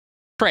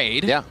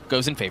trade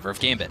goes in favor of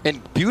Gambit.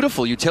 And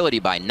beautiful utility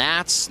by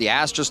Nats, the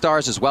Astra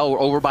Stars as well, were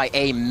over by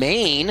A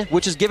main,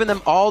 which has given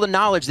them all the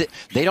knowledge that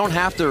they don't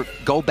have to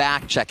go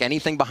back, check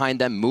anything behind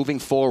them. Moving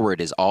forward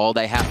is all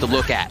they have to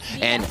look at.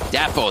 And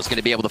Defo is going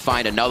to be able to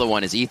find another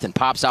one as Ethan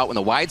pops out with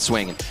a wide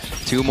swing. And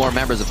 2 more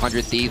members of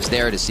 100 Thieves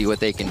there to see what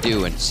they can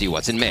do and see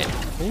what's in mid.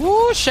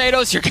 Ooh,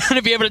 Sheydos, you're going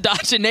to be able to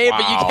dodge a nade,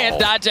 but you can't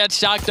dodge that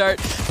shock dart.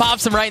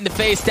 Pops him right in the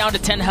face, down to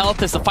 10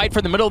 health as the fight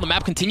for the middle of the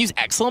map continues.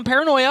 Excellent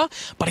paranoia,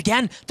 but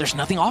again, there's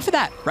nothing off of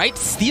that, right?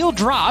 Steal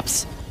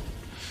drops.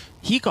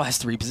 Hiko has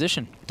to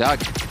reposition.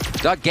 Doug,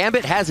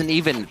 Gambit hasn't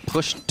even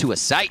pushed to a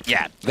site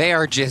yet. They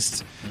are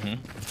just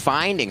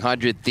finding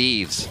 100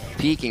 Thieves,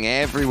 peeking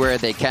everywhere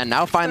they can.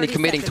 Now finally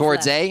committing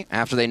towards A.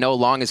 After they know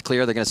long is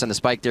clear, they're going to send the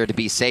spike there to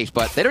be safe,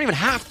 but they don't even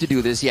have to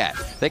do this yet.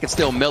 They can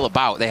still mill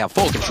about. They have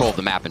full control of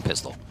the map and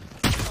pistol.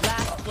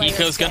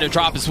 Hiko's going to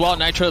drop as well.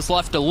 Nitro's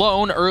left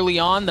alone early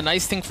on. The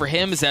nice thing for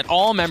him is that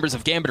all members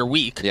of Gambit are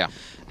weak. Yeah.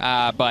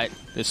 But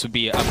this would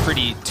be a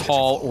pretty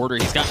tall order.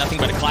 He's got nothing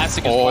but a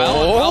classic as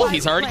well.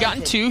 He's already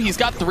gotten 2. He's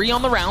got 3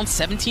 on the round,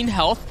 17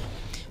 health.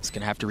 He's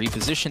going to have to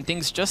reposition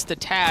things just a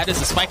tad as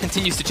the spike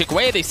continues to tick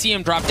away. They see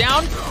him drop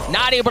down.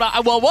 Not able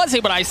to, well, was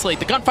able to isolate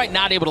the gunfight,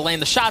 not able to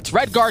land the shots.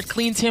 Redgar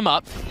cleans him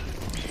up.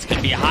 It's going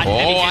to be a hot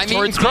heavy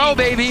towards Crow,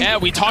 baby. Yeah,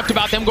 we talked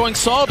about them going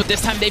solo, but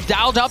this time they've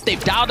dialed up.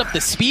 They've dialed up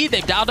the speed.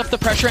 They've dialed up the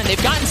pressure, and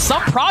they've gotten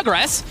some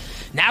progress.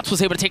 Nats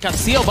was able to take out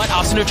Seal, but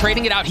Asuna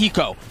trading it out.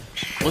 Hiko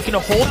looking to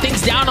hold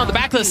things down on the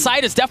back of the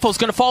site as Defo's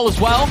going to fall as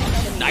well.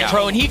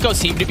 Nitro and Hiko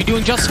seem to be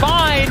doing just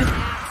fine.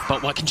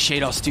 But what can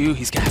Sheydos do?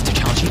 He's going to have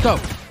to challenge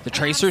Hiko. The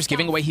Tracer's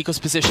giving away Hiko's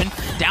position.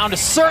 Down to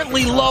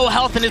certainly low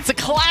health, and it's a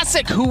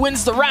classic who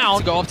wins the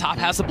round. Go up top,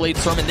 has the Blade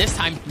Storm, and this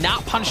time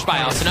not punished by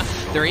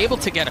Asuna. They're able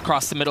to get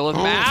across the middle of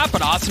the map,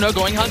 but Asuna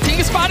going hunting.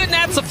 He spotted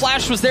Nats. The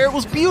flash was there. It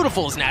was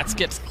beautiful as Nats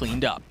gets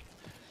cleaned up.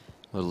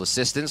 Little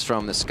assistance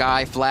from the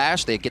Sky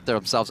Flash. They get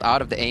themselves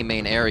out of the A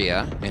main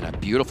area. And a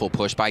beautiful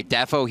push by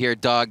Defo here,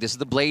 Doug. This is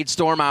the Blade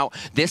Storm out.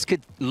 This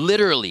could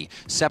literally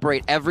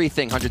separate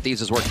everything 100 Thieves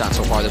has worked on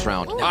so far this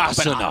round.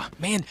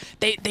 Man,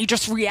 they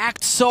just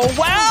react so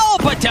well.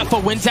 But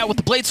Defo wins out with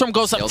the Blade Storm,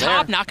 goes up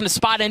top. Not going to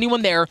spot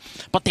anyone there.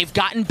 But they've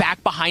gotten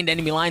back behind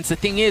enemy lines. The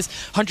thing is,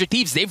 100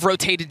 Thieves, they've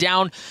rotated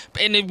down.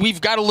 And we've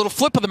got a little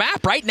flip of the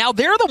map, right? Now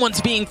they're the ones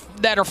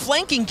that are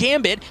flanking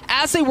Gambit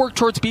as they work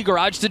towards B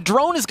Garage. The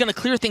drone is going to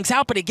clear things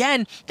out. But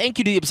again, thank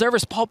you to the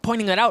observers, Paul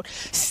pointing that out.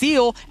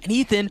 Seal and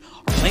Ethan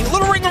are playing a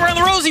little ring around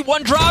the rosy.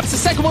 One drops, the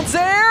second one's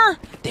there.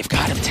 They've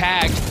got him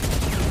tagged.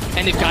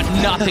 And they've got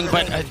nothing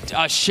but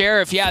a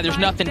Sheriff. Yeah, there's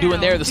nothing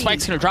doing there. The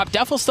spike's going to drop.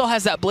 Defo still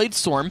has that Blade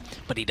Storm,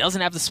 but he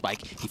doesn't have the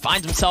spike. He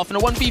finds himself in a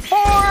 1v4.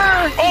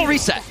 Oh,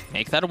 reset.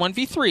 Make that a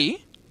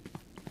 1v3.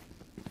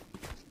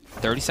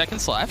 30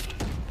 seconds left.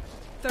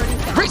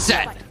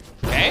 Reset.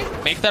 Okay,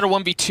 make that a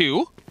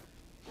 1v2.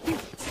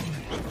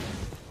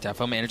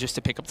 Defo manages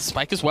to pick up the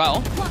spike as well.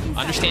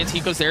 Understands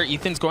Hiko's there.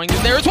 Ethan's going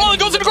in there as well. And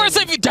goes into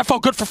aggressive.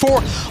 Defo good for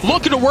 4.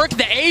 Looking to work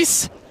the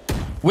ace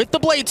with the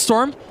Blade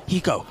Storm.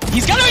 Hiko.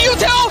 He's got a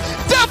util.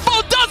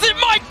 Defo does it.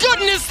 My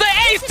goodness, the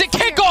ace to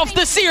kick off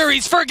the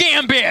series for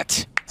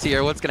Gambit.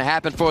 Here, what's going to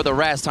happen for the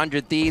rest?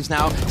 100 Thieves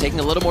now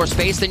taking a little more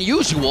space than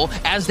usual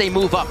as they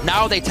move up.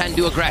 Now they tend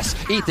to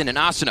aggress. Ethan and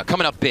Asuna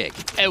coming up big.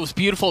 It was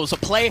beautiful. It was a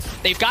play.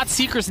 They've got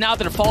Seekers now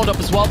that have followed up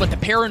as well, but the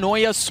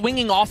paranoia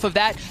swinging off of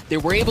that, they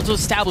were able to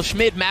establish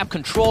mid-map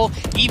control,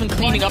 even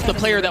cleaning up the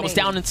player that was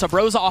down in Sub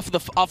Rosa off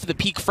of the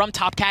peak from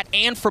Top Cat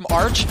and from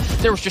Arch.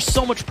 There was just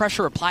so much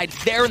pressure applied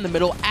there in the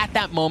middle at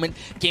that moment.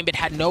 Gambit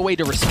had no way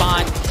to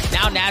respond.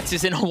 Now Nats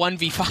is in a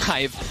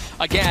 1v5.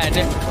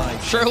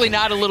 Again, surely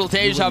not a little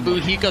deja vu.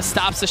 Hiko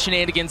stops the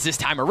shenanigans this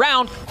time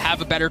around,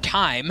 have a better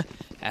time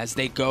as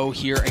they go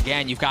here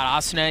again. You've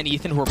got Asuna and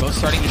Ethan who are both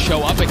starting to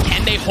show up, but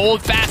can they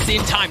hold fast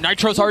in time?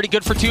 Nitro's already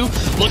good for 2.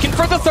 Looking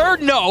for the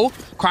 3rd, no.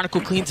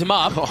 Chronicle cleans him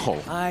up.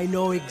 I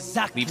know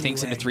exactly. Leave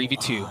things into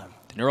 3v2.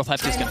 The Neural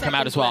Theft is going to come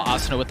out as well.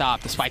 Asuna with the op.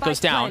 The spike goes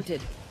down.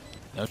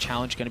 No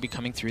challenge going to be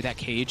coming through that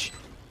cage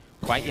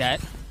quite yet.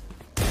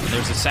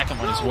 There's a second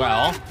one as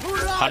well.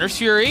 Hunter's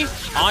Fury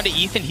onto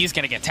Ethan. He's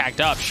going to get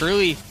tagged up.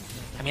 Surely,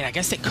 I mean, I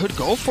guess they could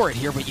go for it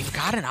here, but you've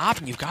got an op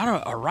and you've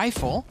got a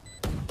rifle.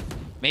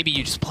 Maybe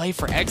you just play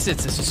for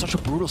exits. This is such a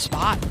brutal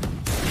spot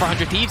for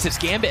 100 Thieves as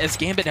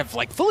Gambit have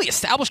like fully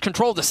established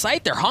control of the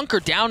site. They're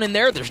hunkered down in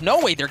there. There's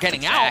no way they're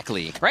getting out.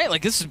 Right?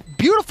 Like, this is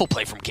beautiful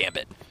play from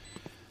Gambit.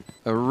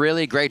 A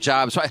really great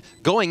job. So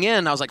going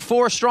in, I was like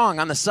 4 strong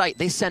on the site.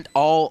 They sent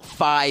all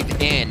 5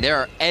 in.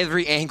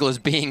 Every angle is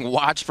being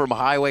watched from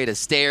highway to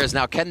stairs.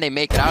 Now, can they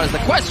make it out is the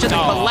question.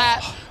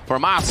 Ballatw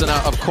from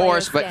Asuna, of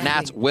course, but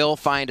Nats will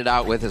find it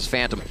out with his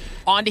Phantom.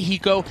 Onto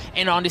Hiko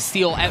and onto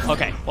Steel.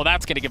 Okay, well,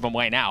 that's going to give him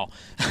away now.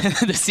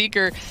 The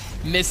Seeker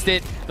missed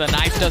it. The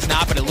knife does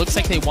not, but it looks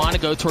like they want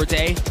to go towards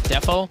A.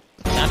 Defo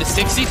down to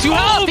 62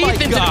 health.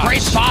 Ethan's in a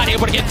great spot,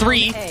 able to get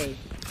 3.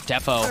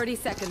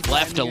 Defo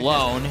left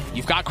alone.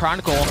 You've got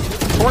Chronicle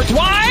towards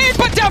wide,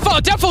 but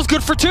Defo's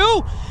good for 2.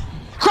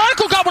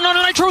 Chronicle got one on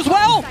a Nitro as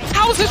well.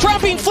 How is this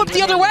round being flipped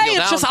the other way?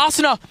 It's just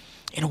Asuna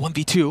in a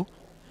 1v2.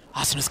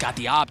 Asuna's got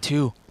the op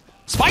too.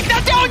 Spike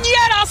not down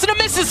yet! Asuna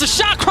misses the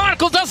shot,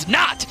 Chronicle does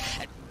not!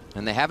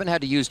 And they haven't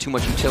had to use too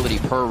much utility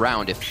per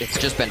round if it's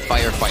just been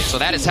firefight. So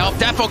that has helped.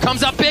 Defo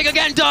comes up big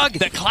again, Doug!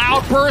 The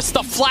cloud burst,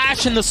 the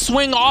flash, and the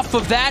swing off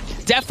of that.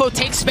 Defo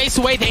takes space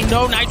away. They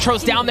know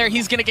Nitro's down there.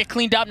 He's going to get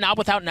cleaned up, not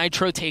without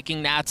Nitro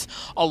taking Nats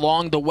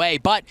along the way.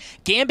 But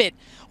Gambit,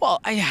 well,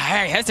 I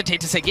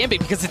hesitate to say Gambit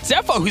because it's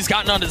Defo who's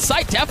gotten onto the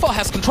site. Defo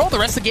has control. The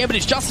rest of Gambit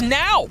is just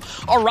now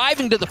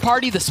arriving to the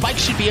party. The spike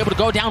should be able to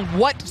go down.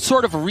 What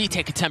sort of a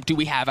retake attempt do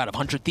we have out of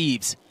 100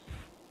 Thieves?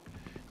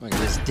 Look at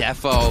this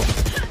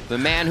Defo, the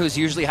man who's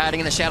usually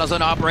hiding in the shadows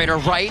on operator,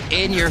 right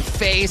in your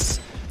face.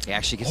 He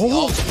actually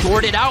gets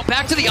sorted out.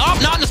 Back to the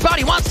op, not in the spot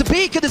he wants to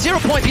be. Could the 0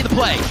 point be the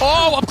play?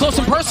 Oh, up close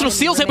and personal.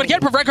 Steel's able to get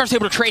it, but Redgar's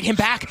able to trade him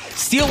back.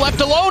 Steel left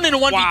alone in a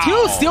 1v2.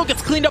 Wow. Steel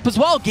gets cleaned up as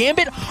well.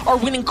 Gambit are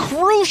winning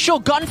crucial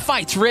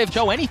gunfights. Riv,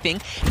 show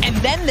anything, and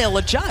then they'll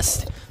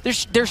adjust.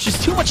 There's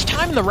just too much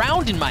time in the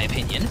round, in my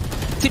opinion,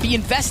 to be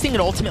investing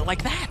in ultimate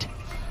like that.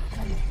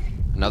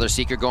 Another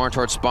Seeker going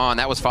towards spawn.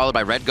 That was followed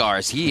by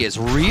Redgar. He is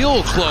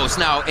real close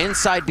now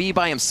inside B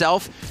by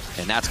himself.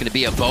 And that's going to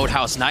be a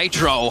Boathouse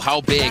Nitro.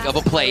 How big of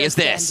a play is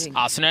this?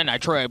 Asuna and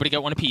Nitro able to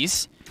get one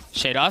apiece.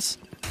 Sheydos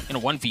in a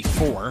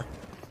 1v4.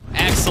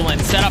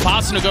 Excellent setup.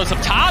 Asuna goes up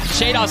top.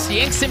 Sheydos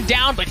yanks him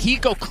down, but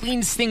Hiko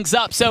cleans things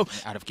up. So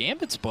out of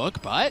Gambit's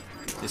book, but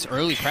this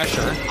early pressure.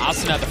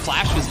 Asuna, the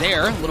flash was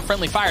there. A little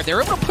friendly fire.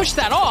 They're able to push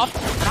that off.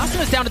 But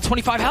Asuna's down to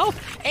 25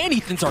 health. And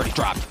Ethan's already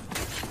dropped.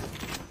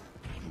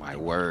 My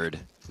word.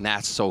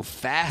 Nat's so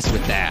fast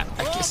with that.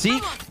 See?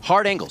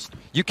 Hard angles.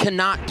 You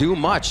cannot do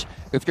much.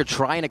 If you're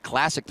trying to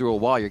classic through a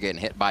wall, you're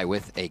getting hit by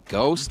with a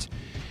ghost.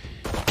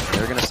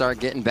 They're going to start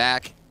getting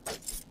back.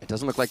 It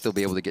doesn't look like they'll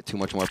be able to get too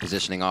much more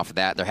positioning off of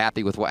that. They're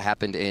happy with what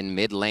happened in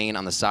mid lane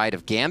on the side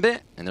of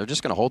Gambit, and they're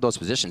just going to hold those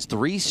positions.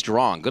 3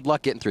 strong. Good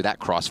luck getting through that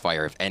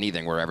crossfire if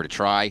anything were ever to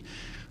try.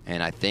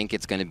 And I think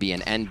it's going to be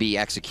an NB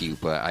execute,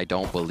 but I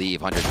don't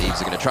believe 100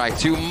 Thieves are going to try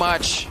too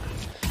much.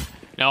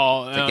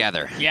 No,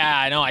 together. Yeah,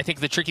 I know. I think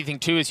the tricky thing,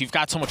 too, is you've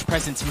got so much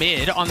presence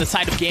mid on the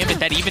side of Gambit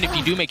that even if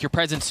you do make your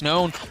presence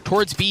known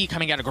towards B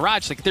coming out of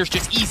garage, like there's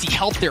just easy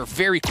help there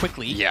very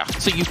quickly. Yeah.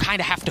 So you kind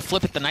of have to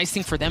flip it. The nice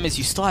thing for them is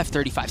you still have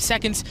 35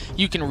 seconds.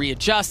 You can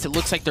readjust. It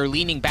looks like they're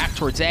leaning back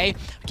towards A.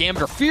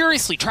 Gambit are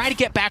furiously trying to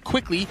get back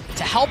quickly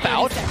to help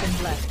out.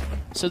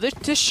 So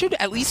this should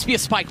at least be a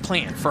spike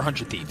plan for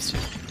 100 Thieves.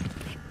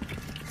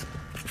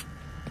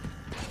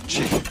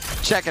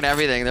 Checking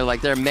everything. They're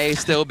like, there may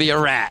still be a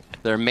rat.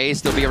 There may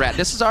still be a rat.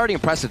 This is already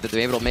impressive that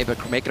they're able to maybe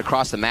make it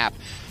across the map.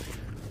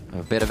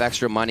 A bit of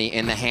extra money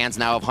in the hands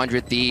now of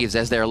 100 Thieves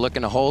as they're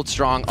looking to hold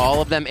strong.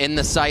 All of them in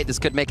the site. This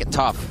could make it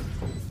tough.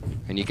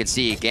 And you can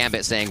see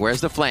Gambit saying, where's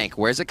the flank?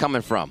 Where's it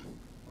coming from?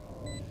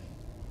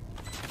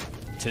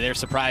 To their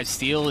surprise,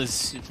 Steel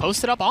is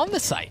posted up on the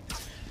site.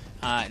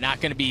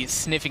 Not going to be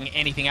sniffing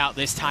anything out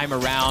this time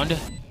around.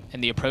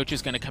 And the approach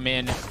is going to come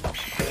in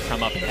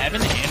from up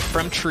heaven and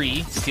from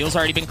tree. Steel's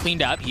already been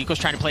cleaned up. Hiko's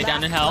trying to play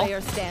down in hell.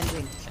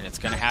 And it's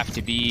going to have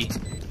to be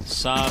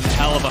some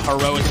hell of a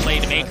heroic play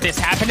to make this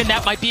happen. And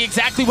that might be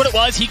exactly what it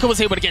was. Hiko was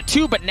able to get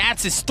 2, but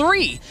Nats is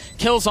 3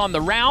 kills on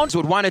the round.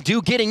 Would want to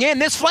do getting in.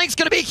 This flank's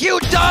going to be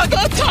huge, Doug! The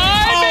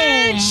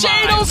timing!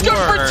 Sheydos good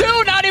for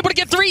 2, not able to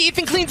get 3.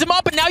 Ethan cleans him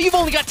up, and now you've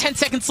only got 10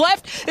 seconds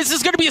left. This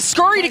is going to be a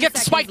scurry to get the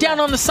spike down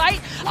on the site.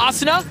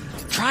 Asuna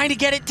trying to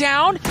get it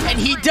down, and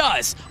he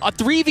does. A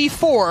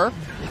 3v4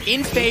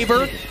 in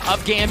favor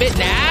of Gambit.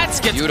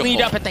 Nats gets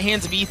cleaned up at the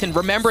hands of Ethan.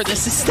 Remember,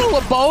 this is still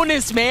a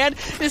bonus, man.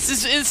 This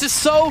is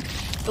so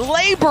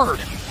labored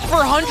for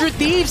 100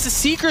 Thieves. The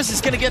Seekers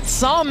is going to get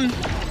some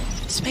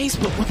space,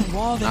 but with the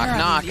wall there, knock,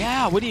 knock.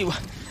 Yeah, what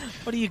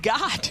do you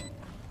got?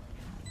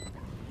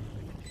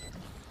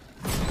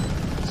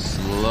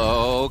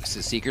 Slokes,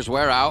 the Seekers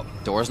wear out.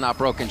 Door's not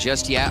broken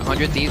just yet.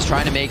 100 Thieves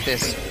trying to make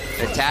this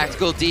a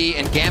tactical D,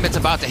 and Gambit's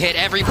about to hit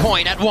every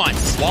point at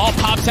once. Wall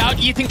pops out,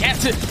 Ethan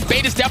gets it.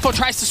 Beta's Defo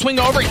tries to swing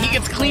over, he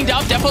gets cleaned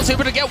up. Defo's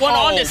able to get one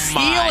on to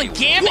Steel, and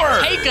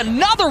Gambit take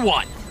another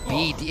one.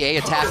 B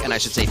attack, and I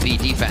should say B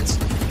defense,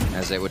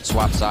 as they would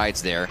swap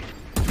sides there.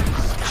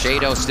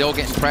 Sheydos still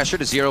getting pressure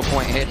to 0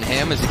 point hitting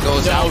him as he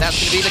goes out. That's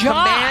going to be the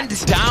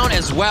command down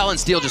as well, and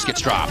Steel just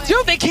gets dropped.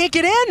 Dude, they can't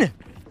get in.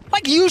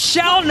 Like, you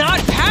shall not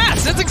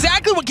pass. That's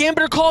exactly what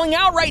Gambit are calling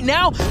out right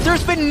now.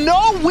 There's been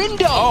no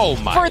window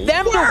for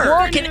them to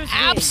work and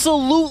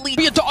absolutely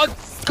be a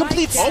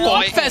complete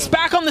slugfest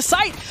back on the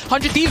site.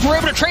 100 Thieves were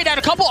able to trade out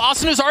a couple.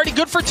 Asuna's already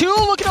good for 2.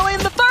 Looking to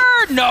land the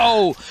 3rd.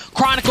 No.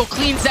 Chronicle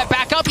cleans that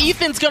back up.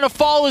 Ethan's going to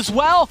fall as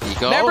well.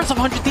 Members of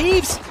 100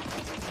 Thieves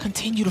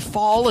continue to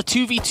fall. A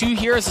 2v2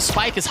 here as the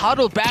spike is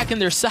huddled back in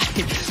their side.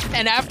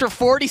 And after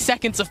 40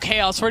 seconds of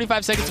chaos,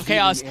 45 seconds of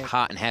chaos.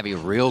 Hot and heavy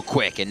real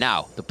quick. And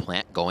now the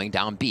plant going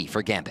down B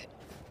for Gambit.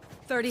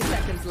 30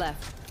 seconds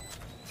left.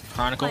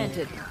 Chronicle.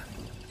 Planted.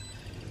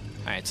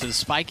 All right, so the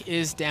spike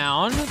is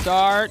down.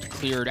 Dart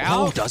cleared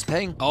out. Oh, does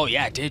ping? Oh,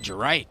 yeah, it did. You're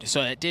right.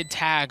 So it did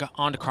tag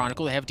onto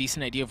Chronicle. They have a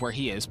decent idea of where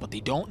he is, but they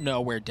don't know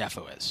where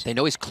Defo is. They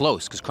know he's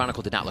close because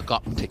Chronicle did not look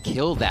up to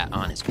kill that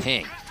on his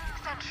ping.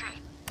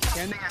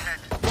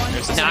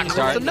 There's a knock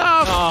start.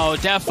 Enough. Oh,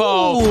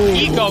 Defo.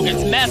 Hiko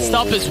gets messed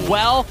up as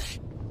well.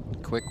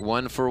 Quick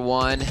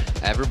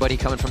 1-for-1. Everybody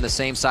coming from the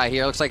same side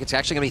here. Looks like it's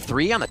actually going to be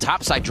 3 on the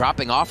top side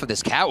dropping off of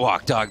this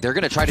catwalk, Doug. They're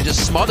going to try to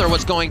just smother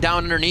what's going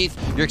down underneath.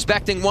 You're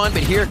expecting 1,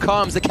 but here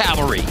comes the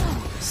cavalry.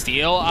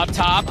 Steal up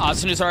top.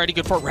 Asuna's already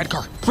good for it.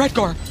 Redgar.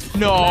 Redgar.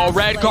 No,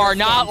 Redgar,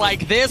 not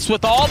like this.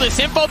 With all this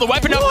info, the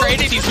weapon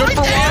upgraded. He's good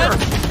for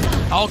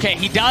 1. Okay,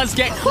 he does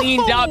get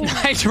cleaned up.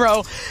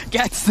 Nitro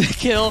gets the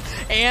kill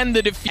and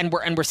the defeat.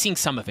 And we're seeing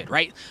some of it,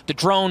 right? The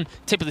drone,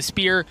 tip of the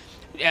spear.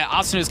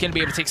 Asuna's going to be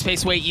able to take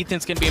space away.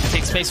 Ethan's going to be able to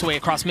take space away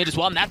across mid as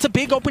well, and that's a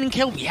big opening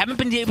kill. We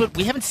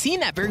haven't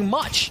seen that very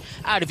much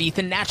out of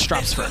Ethan. Natch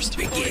drops first.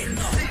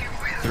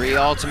 3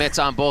 ultimates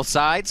on both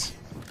sides.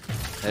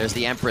 There's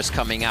the Empress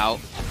coming out.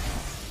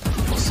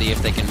 We'll see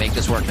if they can make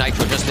this work.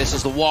 Nitro just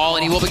misses the wall,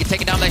 and he will be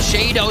taken down by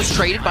Sheydos,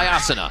 traded by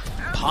Asuna.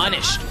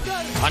 Punished.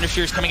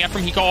 Punisher's coming out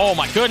from Hiko. Oh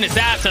my goodness,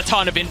 that's a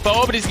ton of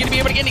info, but he's going to be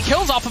able to get any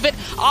kills off of it.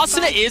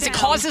 Asuna it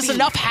causes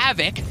enough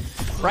havoc.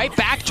 Right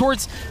back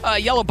towards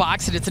yellow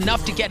box, and it's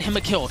enough to get him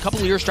a kill. A couple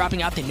of ears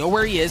dropping out. They know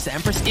where he is. The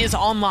Empress is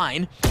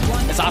online.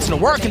 As Asuna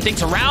working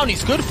things around,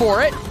 he's good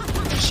for it.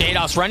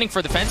 Sheydos running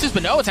for the fences,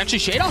 but no, it's actually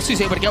Sheydos who's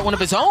able to get one of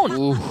his own.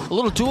 Ooh. A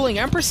little dueling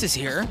Empresses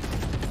here.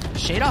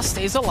 Sheydos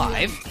stays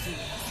alive.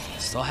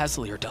 Still has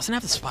the leer. Doesn't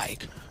have the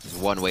spike.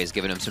 One way is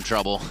giving him some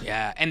trouble.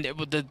 Yeah, and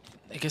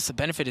I guess the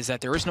benefit is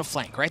that there is no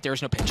flank, right? There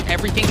is no pinch.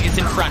 Everything is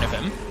in front of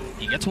him.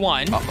 He gets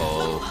 1.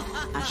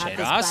 Uh-oh.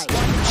 Sheydos.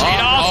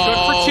 Sheydos,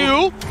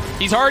 good for 2.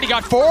 He's already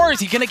got 4.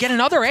 Is he going to get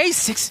another ace?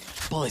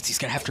 6 bullets. He's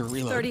going to have to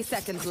reload. 30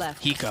 seconds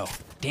left. Hiko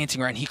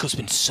dancing around. Hiko's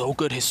been so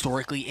good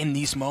historically in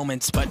these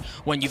moments, but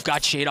when you've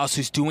got Sheydos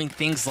who's doing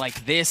things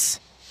like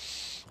this,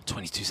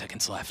 22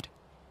 seconds left.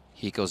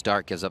 Hiko's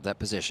dart gives up that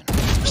position.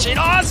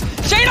 Sheydos!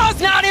 Sheydos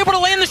not able to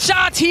land the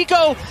shots!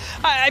 Hiko,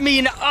 I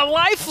mean, a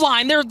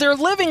lifeline. They're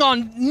living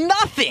on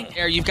nothing.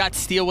 There, you've got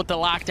Steel with the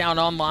lockdown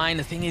online.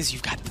 The thing is,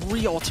 you've got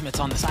 3 ultimates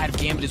on the side of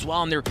Gambit as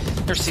well, and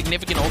they're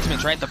significant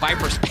ultimates, right? The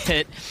Viper's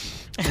Pit.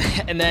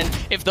 And then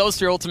if those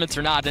 3 ultimates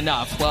are not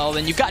enough, well,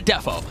 then you've got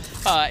Defo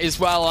as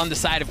well on the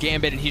side of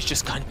Gambit, and he's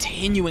just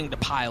continuing to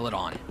pile it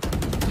on.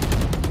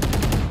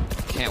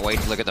 Can't wait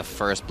to look at the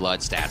first blood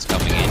stats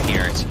coming in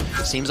here.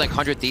 It seems like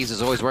 100 Thieves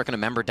is always working a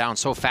member down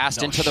so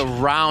fast into the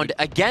round.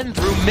 Again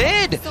through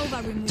mid.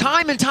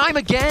 Time and time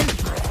again.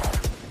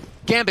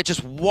 Gambit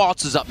just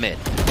waltzes up mid.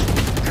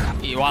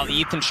 While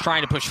Ethan's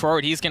trying to push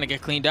forward, he's going to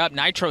get cleaned up.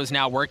 Nitro's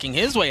now working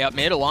his way up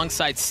mid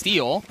alongside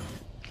Steel.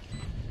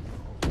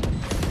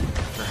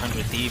 For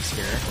 100 Thieves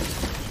here.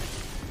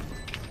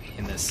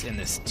 In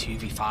this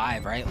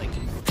 2v5, right? Like,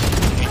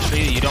 make sure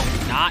that you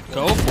don't not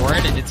go for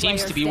it, and it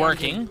seems to be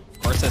working.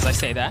 Of course, as I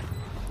say that.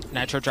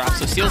 Nitro drops,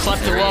 so Steel's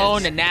left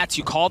alone, and Nats,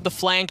 you called the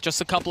flank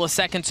just a couple of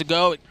seconds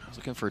ago.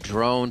 Looking for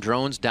drone.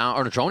 Drone's down,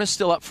 or drone is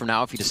still up for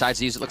now. If he decides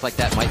to use it, look like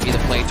that might be the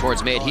play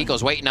towards mid.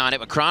 Hiko's waiting on it,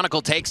 but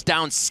Chronicle takes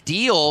down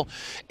Steel,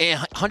 and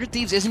 100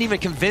 Thieves isn't even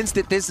convinced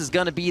that this is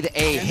going to be the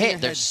A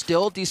hit. They're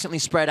still decently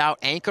spread out.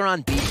 Anchor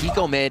on B,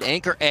 Hiko mid,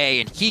 Anchor A,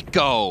 and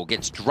Hiko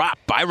gets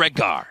dropped by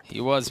Redgar.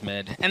 He was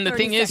mid. And the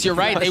thing is, you're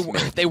right,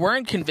 they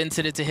weren't convinced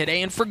that it's a hit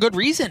A, and for good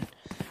reason,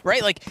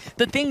 right? Like,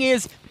 the thing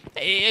is,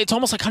 it's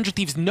almost like 100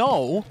 Thieves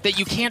know that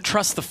you can't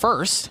trust the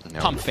first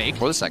pump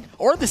fake. Or the second.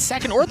 Or the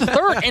second, or the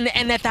third.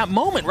 and at that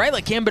moment, right,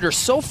 like Gambit are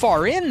so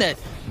far in that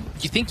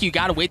you think you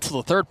got to wait till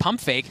the third pump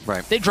fake.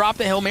 Right. They drop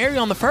the Hail Mary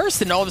on the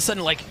first, and all of a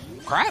sudden, like,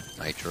 crap.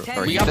 Nitro.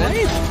 We got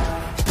played.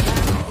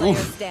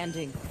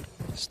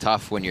 It's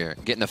tough when you're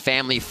getting a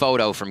family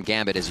photo from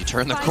Gambit as you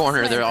turn the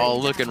corner. They're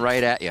all looking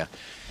right at you.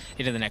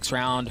 Into the next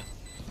round.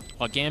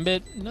 While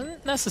Gambit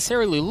doesn't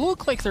necessarily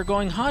look like they're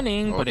going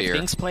hunting, but if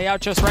things play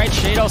out just right,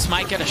 Sheydos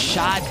might get a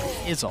shot.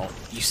 Is all.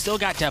 You still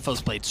got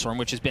Defo's Blade Storm,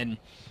 which has been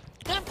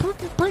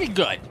pretty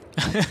good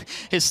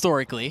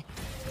historically.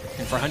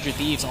 And for 100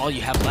 Thieves, all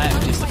you have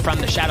left is from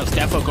the shadows.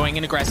 Defo going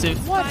in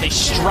aggressive. They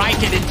strike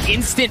at an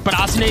instant, but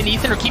Asuna and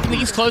Ethan are keeping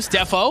things close.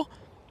 Defo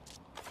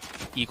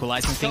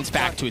equalizing things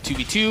back to a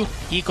 2v2.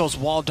 Hiko's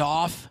walled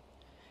off.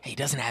 He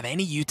doesn't have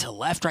any util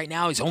left right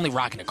now. He's only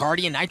rocking a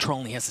Guardian. Nitro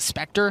only has a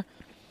Spectre.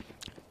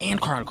 And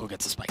Chronicle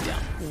gets a spike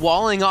down.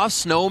 Walling off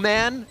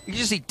Snowman. You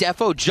just see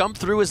Defo jump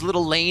through his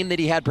little lane that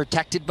he had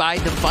protected by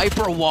the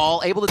Viper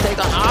wall, able to take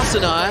on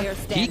Asuna.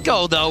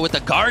 Hiko, though, with the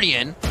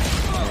Guardian.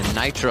 And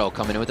Nitro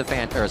coming in with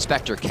a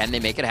Spectre. Can they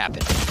make it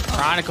happen?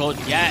 Chronicle,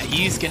 yeah,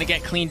 he's going to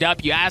get cleaned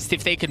up. You asked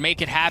if they could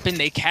make it happen.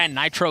 They can.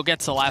 Nitro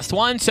gets the last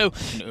one, so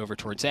over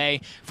towards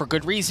A. For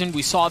good reason,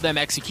 we saw them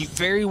execute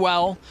very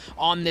well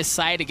on this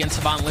side against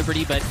Savant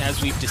Liberty, but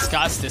as we've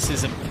discussed, this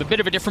is a bit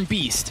of a different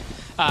beast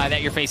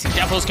that you're facing.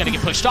 Defo's going to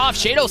get pushed off.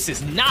 Sheydos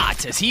is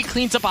not, as he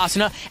cleans up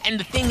Asuna. And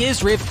the thing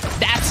is, Riv,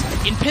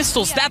 that's in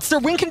pistols. That's their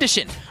win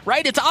condition,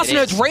 right? It's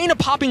Asuna. It's Reyna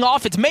popping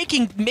off. It's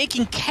making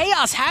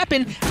chaos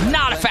happen.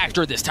 Not a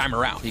factor this time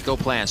around. Hiko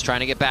plans,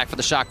 trying to get back for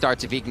the shock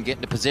darts if he can get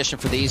into position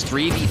for these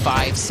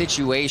 3v5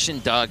 situation,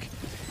 Doug.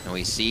 And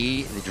we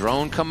see the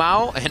drone come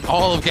out, and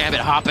all of Gambit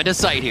hop into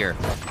sight here.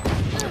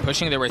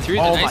 Pushing their way through.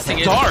 The nice thing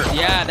is,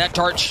 yeah, that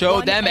dart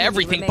showed them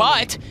everything,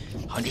 but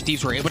 100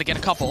 Thieves were able to get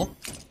a couple.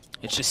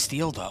 It's just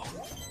Steel, though.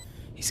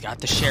 He's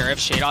got the Sheriff.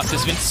 Sheydos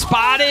has been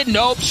spotted.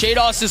 Nope,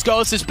 Sheydos'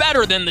 ghost is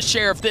better than the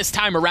Sheriff this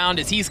time around,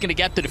 as he's going to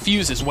get the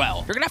defuse as well.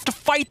 They're going to have to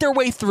fight their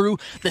way through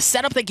the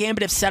setup that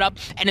Gambit have set up,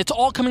 and it's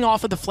all coming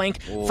off of the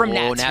flank from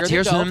Nats. Nats,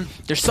 Here they go.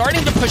 They're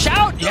starting to push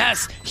out.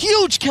 Yes,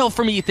 huge kill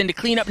from Ethan to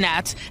clean up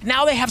Nats.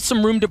 Now they have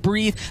some room to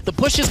breathe. The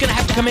push is going to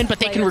have to come in, but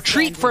they can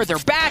retreat further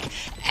back.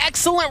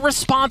 Excellent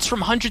response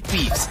from 100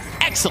 Thieves.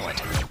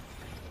 Excellent.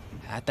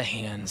 At the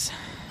hands.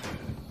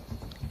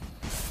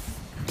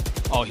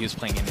 Oh, he was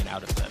playing in and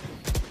out of the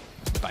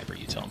Viper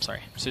util, I'm sorry.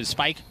 So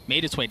Spike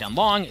made its way down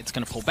long. It's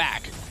going to pull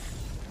back,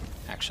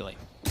 actually.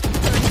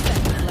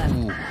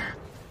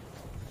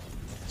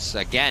 So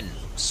again,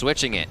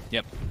 switching it.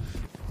 Yep.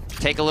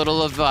 Take a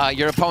little of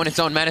your opponent's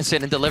own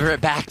medicine and deliver it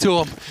back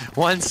to them.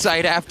 One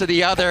site after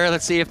the other.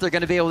 Let's see if they're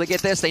going to be able to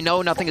get this. They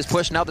know nothing is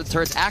pushed. Now the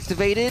turret's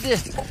activated.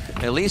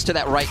 At least to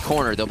that right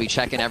corner. They'll be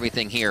checking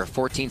everything here.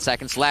 14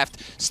 seconds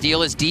left.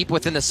 Steel is deep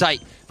within the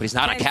site, but he's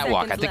not on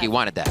catwalk. I think he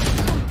wanted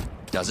that.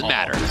 Doesn't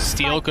matter.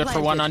 Steel good for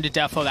one onto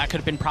Defo. That could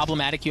have been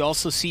problematic. You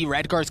also see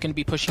Redgar's going to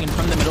be pushing in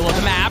from the middle of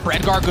the map.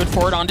 Redgar good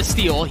for it onto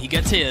Steel. He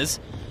gets his.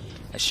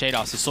 As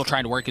Sheydos is still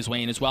trying to work his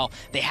way in as well.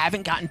 They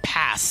haven't gotten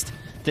past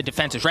the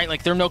defenses, right?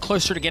 Like, they're no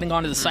closer to getting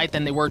onto the site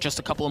than they were just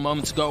a couple of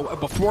moments ago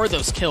before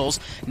those kills.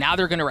 Now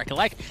they're going to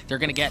recollect. They're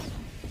going to get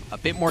a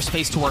bit more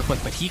space to work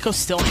with, but Hiko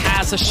still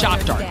has a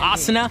shock dart.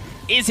 Asuna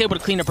is able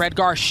to clean up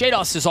Redgar.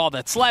 Sheydos is all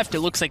that's left. It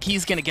looks like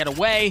he's going to get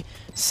away,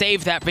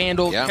 save that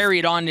Vandal, carry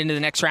it on into the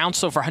next round.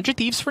 So for 100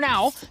 Thieves for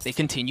now, they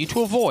continue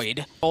to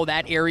avoid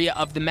that area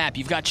of the map.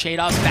 You've got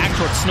Sheydos back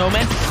towards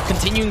Snowman,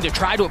 continuing to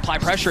try to apply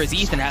pressure as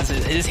Ethan has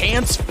his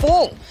hands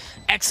full.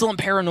 Excellent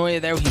paranoia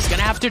there. He's going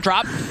to have to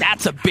drop.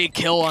 That's a big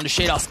kill onto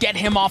Sheydos. Get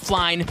him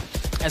offline.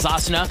 As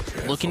Asuna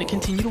looking to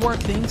continue to work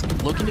things,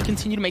 looking to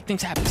continue to make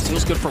things happen.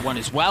 Steel's good for one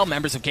as well.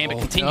 Members of Gambit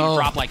continue to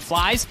drop like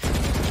flies.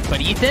 But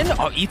Ethan,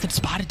 Ethan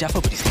spotted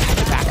Defo, but he's going to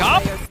have to back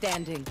up.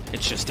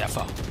 It's just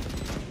Defo.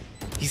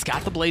 He's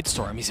got the Blade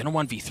Storm. He's in a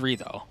 1v3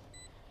 though.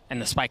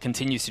 And the spike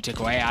continues to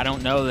tick away. I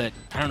don't know if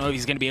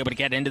he's going to be able to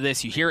get into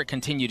this. You hear it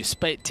continue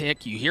to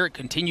tick. You hear it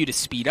continue to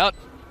speed up.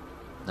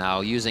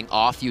 Now using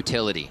off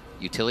utility.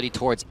 Utility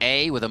towards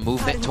A with a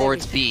movement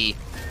towards B.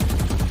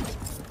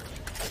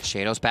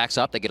 Sheydos backs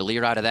up. They get a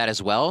lead out of that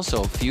as well.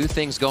 So a few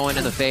things going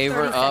in the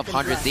favor of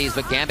 100 Thieves,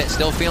 but Gambit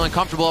still feeling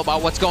comfortable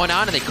about what's going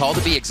on, and they call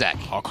the B exec.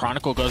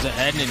 Chronicle goes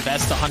ahead and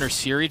invests the Hunter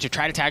series to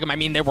try to tag him. I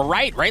mean, they were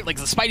right? Like,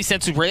 the Spidey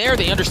sensors were there.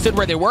 They understood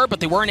where they were, but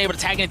they weren't able to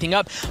tag anything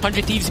up.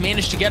 100 Thieves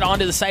managed to get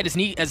onto the site as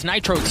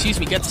Nitro,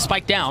 gets the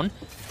spike down.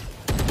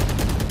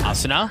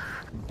 Asuna.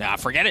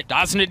 Forget it.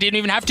 Asuna didn't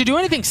even have to do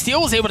anything.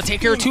 Steel was able to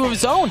take care of two of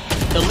his own.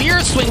 The Lear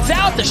swings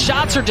out. The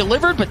shots are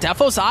delivered, but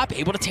Defo's op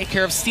able to take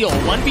care of Steel.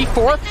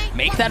 1v4.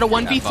 Make that a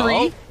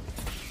 1v3.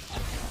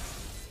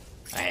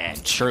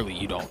 And surely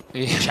you don't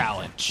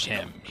challenge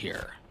him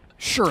here.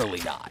 Surely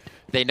not.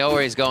 They know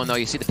where he's going, though.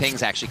 You see the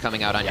pings actually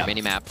coming out on your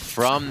minimap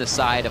from the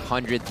side of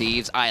 100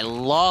 Thieves. I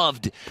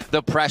loved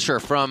the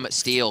pressure from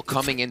Steel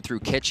coming in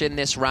through Kitchen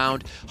this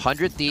round.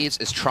 100 Thieves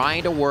is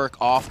trying to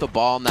work off the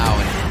ball now.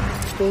 And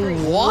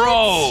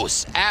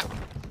gross.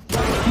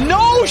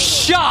 No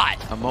shot!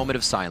 A moment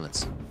of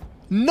silence.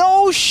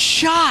 No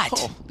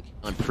shot!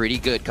 I'm pretty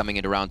good coming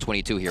into round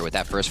 22 here with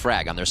that first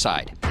frag on their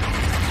side.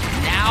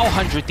 Now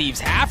 100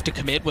 Thieves have to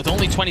commit with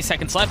only 20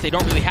 seconds left. They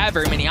don't really have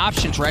very many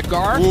options.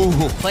 Redgar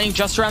playing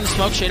just around the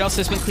smoke. Sheydos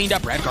has been cleaned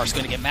up. Redgar's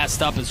going to get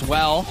messed up as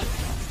well.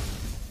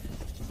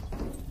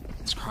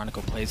 This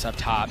Chronicle plays up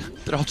top.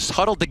 They're all just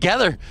huddled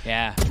together.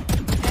 Yeah.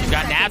 You've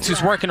got Nats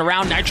who's working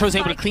around. Nitro's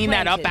able to clean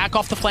that up, back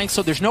off the flank,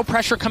 so there's no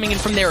pressure coming in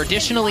from there.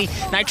 Additionally,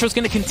 Nitro's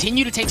going to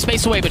continue to take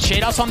space away, but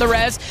Sheydos on the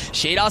res.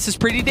 Sheydos is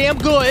pretty damn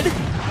good,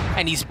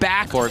 and he's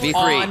back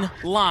 4v3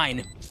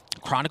 online.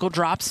 Chronicle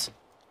drops.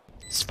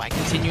 Spike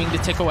continuing to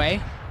tick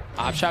away.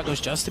 Op shot goes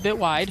just a bit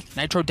wide.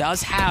 Nitro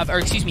does have, or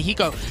excuse me,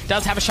 Hiko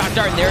does have a shock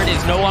dart, and there it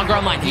is, no longer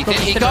online. Hiko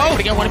able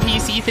to get one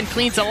apiece. Ethan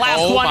cleans the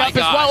last one up as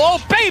well.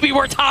 Oh, baby,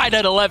 we're tied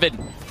at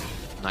 11.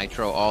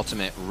 Nitro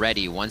ultimate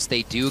ready. Once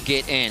they do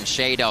get in,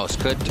 Sheydos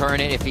could turn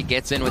it if he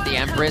gets in with the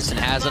Empress and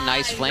has a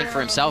nice flank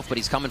for himself, but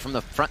he's coming from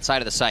the front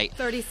side of the site.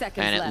 30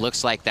 seconds and it left.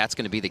 looks like that's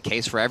going to be the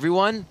case for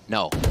everyone.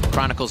 No,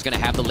 Chronicle's going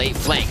to have the late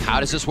flank. How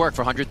does this work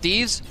for 100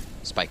 Thieves?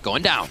 Spike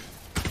going down.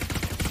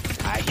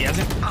 He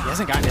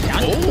hasn't gotten it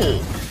down.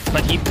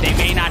 But they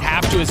may not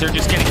have to, as they're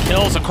just getting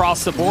kills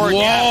across the board.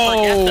 Whoa. Yeah,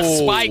 forget the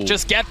spike,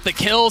 just get the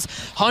kills.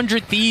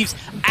 100 Thieves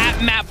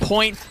at map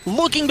point,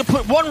 looking to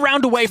put one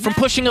round away from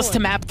pushing us to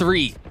map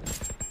 3.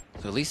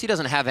 So at least he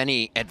doesn't have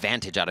any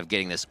advantage out of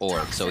getting this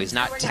orb, so he's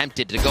not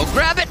tempted to go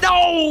grab it.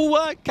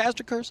 No!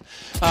 Caster curse.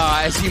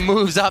 As he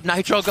moves up,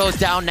 Nitro goes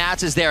down.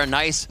 Nats is there. A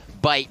nice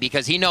bite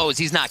because he knows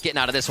he's not getting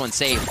out of this one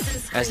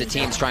safe as the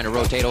team's trying to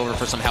rotate over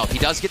for some help. He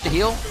does get the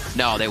heal.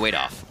 No, they wait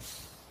off.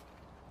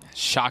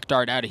 Shock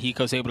dart out of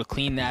Hiko's able to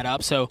clean that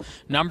up. So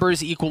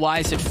numbers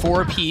equalized at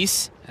 4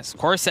 apiece. Of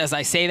course, as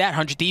I say that,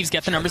 100 Thieves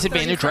get the numbers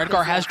advantage.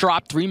 Redgar has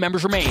dropped. 3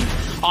 members remain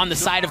on the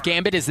side of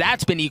Gambit as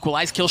that's been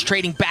equalized. Kills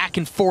trading back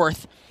and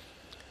forth.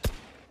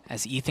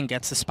 as Ethan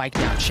gets the spike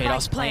down.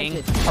 Sheydos playing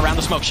around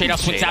the smoke.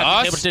 Sheydos swings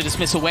out, able to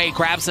dismiss away,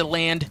 grabs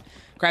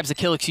the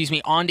kill,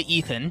 onto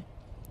Ethan.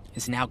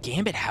 As now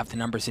Gambit have the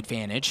numbers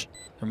advantage.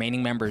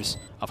 Remaining members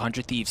of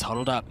 100 Thieves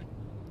huddled up.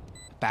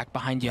 Back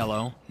behind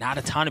yellow. Not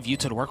a ton of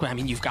Utah to work with. I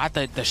mean, you've got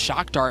the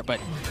shock dart,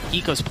 but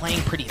Hiko's playing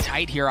pretty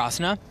tight here,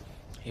 Asuna.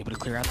 Able to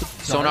clear out the dart.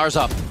 Sonar's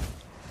up.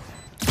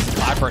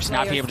 Cloud Burst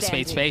not be able to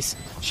spade space.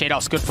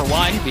 Sheydos good for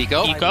one.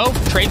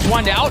 Hiko trades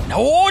one out.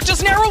 No,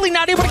 just narrowly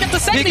not able to get the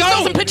second. He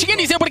doesn't pitch again.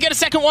 He's able to get a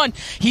second one.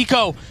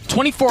 Hiko,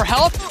 24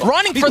 health,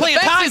 running for the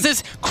fences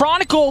as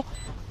Chronicle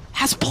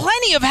has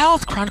plenty of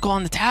health. Chronicle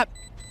on the tap.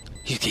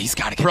 He's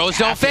got to get Pros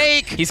don't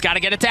fake. He's got to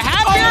get it to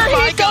half here.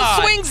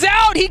 Hiko swings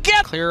out. He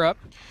gets clear up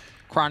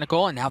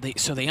Chronicle, and now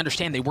they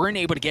understand they weren't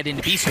able to get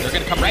into B, so they're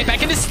going to come right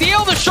back into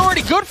steal the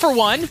shorty. Good for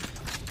one.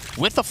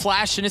 With the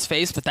flash in his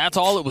face, but that's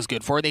all it was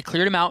good for. They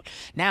cleared him out.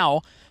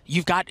 Now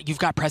you've got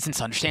presence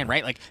to understand,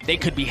 right? Like they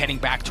could be heading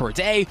back towards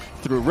A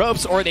through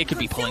ropes, or they could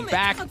be pulling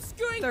back.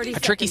 A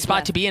tricky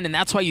spot to be in, and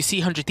that's why you see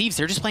 100 Thieves.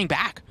 They're just playing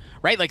back,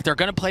 right? Like they're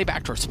going to play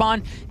back towards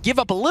spawn, give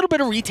up a little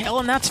bit of retail,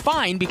 and that's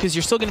fine because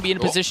you're still going to be in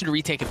a position to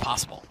retake if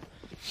possible.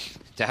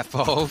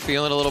 Defo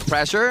feeling a little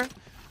pressure.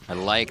 I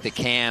like the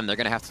cam. They're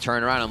going to have to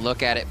turn around and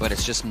look at it, but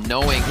it's just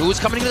knowing who's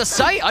coming to the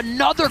site.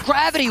 Another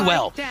gravity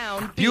well.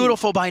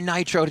 Beautiful by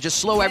Nitro to just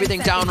slow everything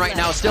down right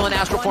now. Still in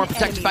astral form,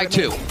 protected by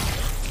 2.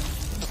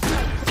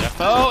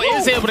 Defo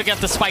is able to get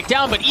the spike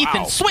down, but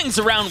Ethan swings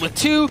around with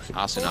 2.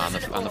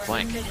 Asuna on the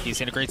flank.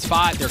 He's in a great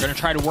spot. They're going to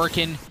try to work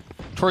in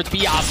towards B.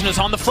 Asuna's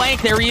on the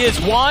flank. There he is.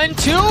 1,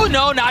 2.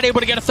 No, not able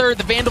to get a third.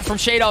 The Vandal from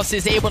Sheydos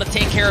is able to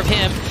take care of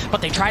him,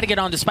 but they try to get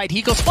on despite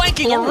Hiko's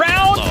flanking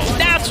around.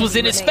 Nats was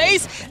in his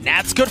face.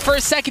 Nats good for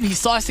a second. He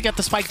still has to get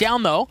the spike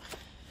down, though.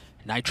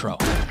 Nitro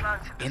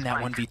in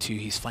that 1v2.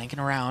 He's flanking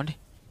around.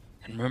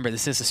 And remember,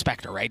 this is a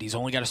Spectre, right? He's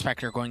only got a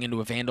Spectre going into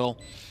a Vandal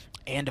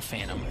and a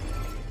Phantom.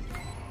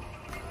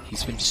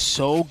 He's been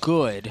so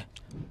good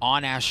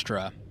on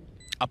Astra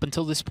up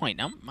until this point.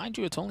 Now, mind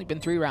you, it's only been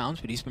 3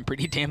 rounds, but he's been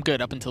pretty damn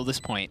good up until this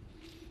point.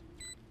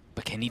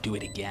 But can he do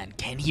it again?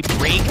 Can he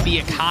break the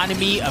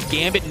economy of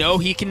Gambit? No,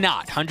 he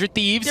cannot. 100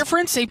 Thieves.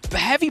 Difference, a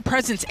heavy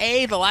presence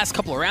A the last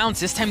couple of rounds.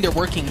 This time they're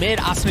working mid.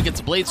 Asuna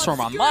gets a Blade Storm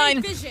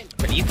online,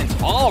 but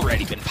Ethan's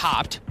already been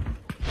popped.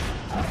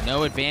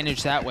 No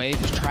advantage that way.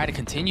 Just try to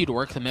continue to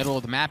work the middle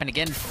of the map. And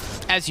again,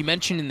 as you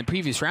mentioned in the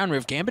previous round,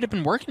 Riv, Gambit have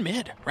been working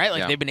mid, right?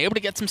 Like they've been able to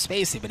get some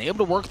space. They've been able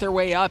to work their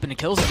way up, and the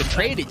kills have been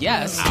traded,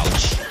 yes.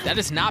 Ouch. That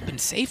has not been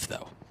safe,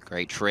 though.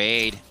 Great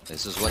trade.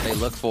 This is what they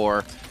look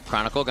for.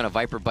 Chronicle going to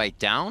Viper bite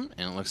down,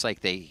 and it looks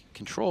like they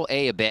control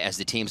A a bit as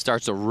the team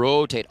starts to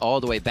rotate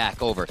all the way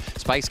back over.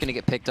 Spike's going to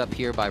get picked up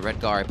here by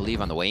Redgar, I believe,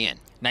 on the way in.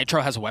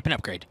 Nitro has a weapon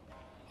upgrade.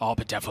 Oh,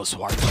 but Defo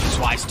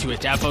swipes to it.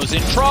 Defo's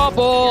in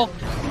trouble.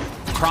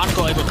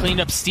 Chronicle able to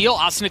clean up steal.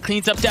 Asuna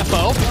cleans up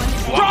Defo.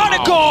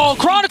 Wow.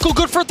 Chronicle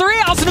good for 3.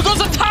 Asuna goes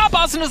up top.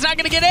 Asuna's not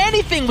going to get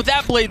anything with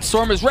that Blade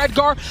Storm as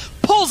Redgar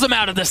pulls him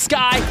out of the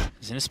sky.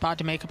 He's in a spot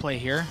to make a play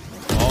here.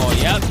 Oh,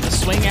 yep. The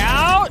swing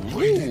out. Ooh.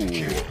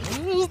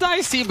 It was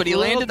dicey, but he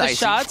landed the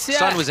shots. Yeah.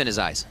 Sun was in his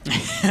eyes.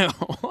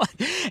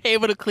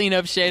 Able to clean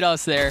up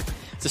Sheydos there.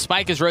 The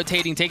spike is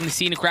rotating, taking the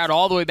scenic route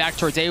all the way back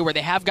towards A, where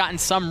they have gotten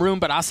some room,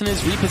 but Asuna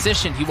is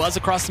repositioned. He was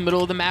across the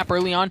middle of the map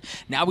early on.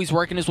 Now he's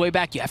working his way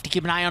back. You have to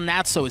keep an eye on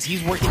that, so as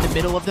he's working the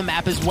middle of the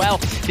map as well.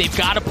 They've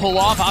got to pull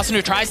off.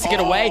 Asuna tries to get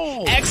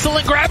away.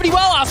 Excellent gravity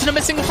well. Asuna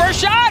missing the first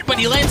shot, but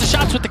he lands the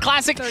shots with the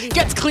classic.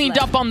 Gets cleaned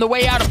up on the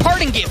way out. A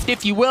parting gift,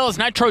 if you will, as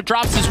Nitro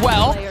drops as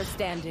well.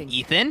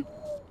 Ethan.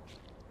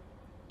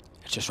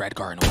 Just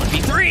Redgar in a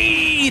 1v3.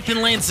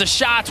 Ethan lands the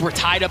shots. We're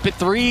tied up at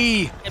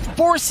 3. It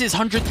forces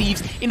 100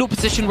 Thieves into a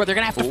position where they're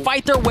going to have to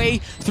fight their way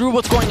through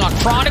what's going on.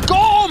 Chronicle.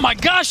 Oh my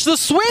gosh, the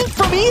swing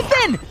from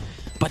Ethan.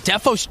 But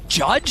Defo's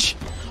judge,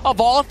 of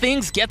all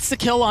things, gets the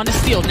kill on his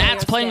steal.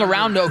 Nat's playing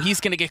around. No,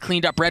 he's going to get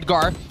cleaned up.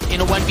 Redgar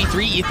in a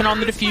 1v3. Ethan on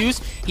the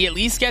defuse. He at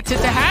least gets it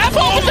to half.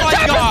 Oh, but the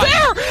tap is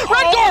there.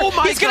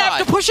 Redgar, he's going to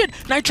have to push it.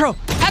 Nitro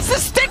has the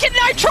stick, and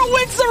Nitro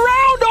wins the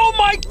round. Oh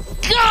my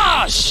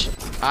gosh.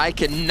 I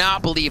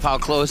cannot believe how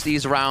close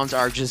these rounds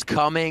are, just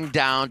coming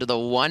down to the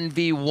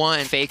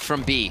 1v1 fake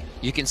from B.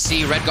 You can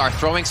see Redgar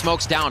throwing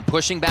smokes down,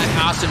 pushing back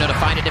Asuna to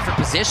find a different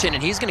position,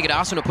 and he's going to get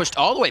Asuna pushed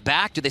all the way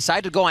back. Do they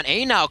decide to go on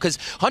A now? Because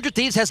 100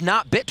 Thieves has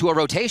not bit to a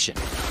rotation.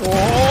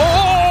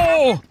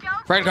 Oh!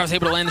 Redgar's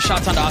able to land the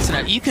shots onto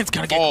Asuna. Ethan's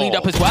going to get cleaned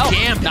up as well.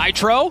 Damn,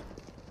 Nitro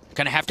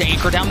going to have to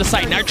anchor down the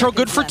site. Nitro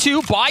good for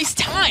 2, buys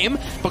time,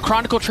 but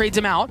Chronicle trades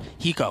him out.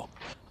 Hiko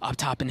up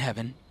top in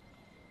heaven.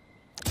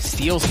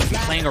 Steel's going to be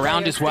playing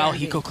around as well.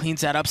 Hiko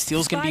cleans that up.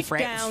 Steel's going to be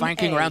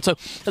flanking around. So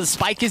the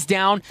spike is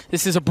down.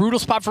 This is a brutal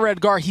spot for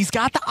Redgar. He's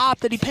got the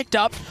op that he picked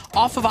up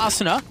off of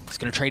Asuna. He's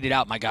going to trade it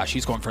out. My gosh,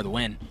 he's going for the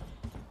win.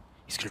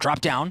 He's going to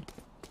drop down,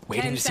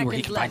 waiting to see where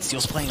he can find.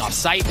 Steel's playing off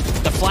site.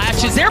 The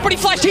flash is there, but he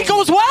flashed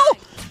Hiko as well.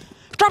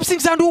 Drops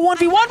things down to a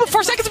 1v1 with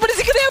 4 seconds, but is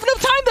he going to have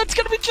enough time? That's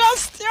going to be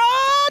just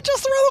around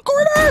the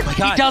corner.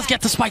 He does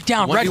get the spike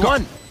down.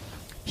 Redgar.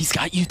 He's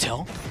got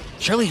util.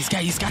 Surely he's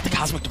got the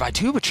Cosmic Divide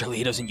too, but surely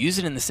he doesn't use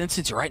it in this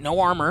instance. You're right,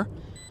 no armor.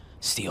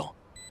 Steal.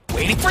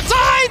 Waiting for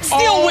time!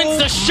 Steel wins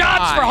the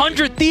shots for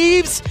 100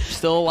 Thieves!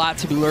 Still a lot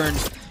to be learned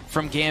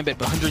from Gambit,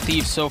 but 100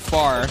 Thieves so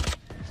far,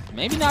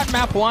 maybe not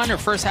map 1 or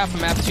first half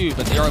of map 2,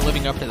 but they are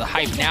living up to the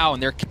hype now,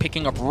 and they're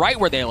picking up right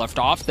where they left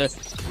off. The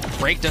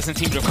break doesn't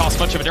seem to have caused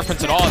much of a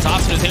difference at all, as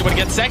Asuna is able to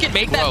get second,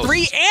 make that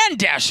 3, and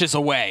dashes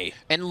away.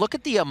 And look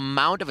at the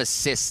amount of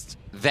assists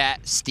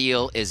that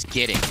Steel is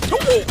getting.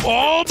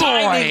 Oh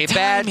boy!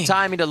 Bad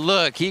timing to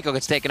look. Hiko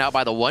gets taken out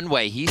by the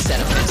one-way. He set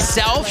up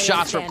himself.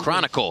 Shots from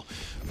Chronicle.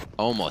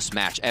 Almost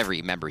match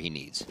every member he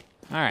needs.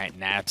 All right,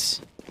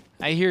 Nats.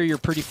 I hear you're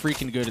pretty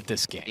freaking good at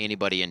this game.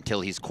 Anybody until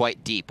he's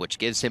quite deep, which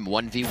gives him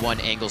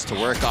 1v1 angles to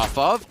work off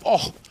of.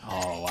 Oh,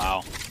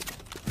 wow.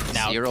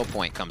 Now, 0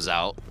 point comes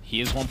out.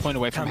 He is 1 point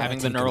away from having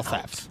the neural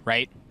theft,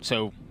 right?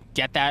 So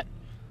get that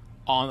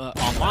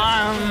online.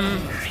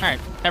 All right,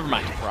 never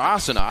mind.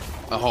 Asuna.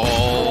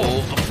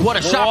 Oh, what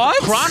a shot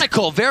from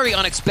Chronicle. Very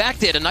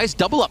unexpected. A nice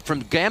double up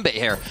from Gambit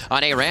here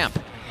on A ramp.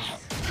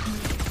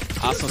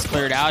 Asuna's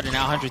cleared out, and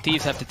now 100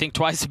 Thieves have to think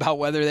twice about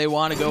whether they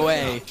want to go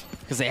A,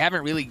 because they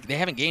haven't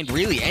gained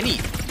really any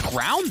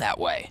ground that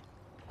way.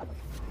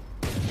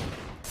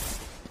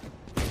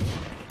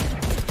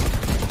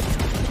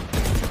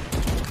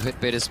 Good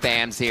bit of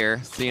spams here,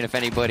 seeing if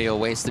anybody will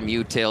waste the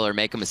mutil or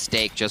make a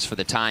mistake just for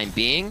the time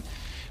being.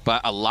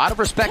 But a lot of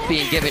respect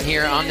being given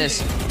here on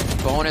this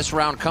bonus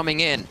round coming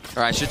in,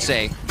 or I should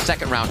say,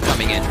 second round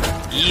coming in.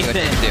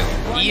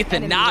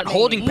 Ethan not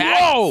holding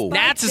back. Whoa!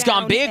 Nats has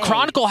gone big.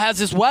 Chronicle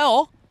has as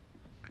well.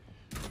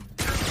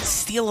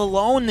 Steel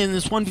alone in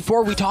this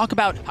 1v4. We talk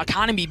about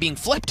economy being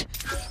flipped,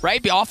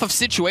 right? Off of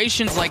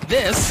situations like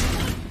this.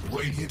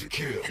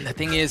 And the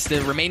thing is,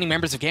 the remaining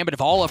members of Gambit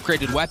have all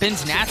upgraded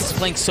weapons. Nats is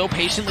playing so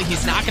patiently,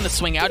 he's not going to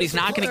swing out. He's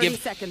not going to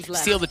give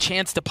Steel the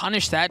chance to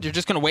punish that. They're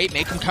just going to wait,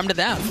 make him come to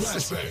them.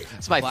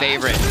 That's my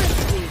favorite.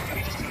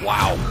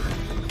 Wow.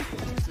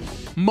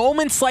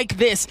 Moments like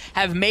this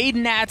have made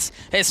Nats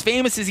as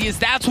famous as he is.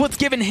 That's what's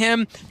given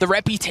him the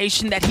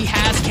reputation that he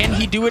has. Can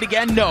he do it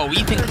again? No.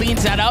 Ethan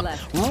cleans that up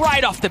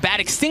right off the bat,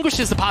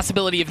 extinguishes the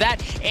possibility of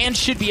that, and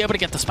should be able to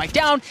get the spike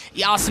down.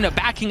 Asuna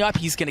backing up.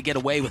 He's going to get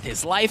away with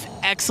his life.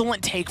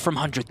 Excellent take from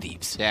 100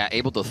 Thieves. Yeah,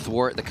 able to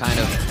thwart the kind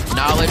of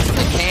knowledge from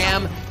the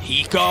cam.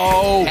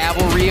 Hiko.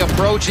 Cavalry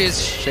approaches.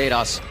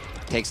 Sheydos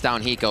takes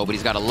down Hiko, but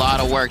he's got a lot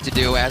of work to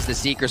do as the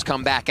Seekers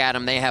come back at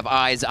him. They have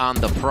eyes on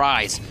the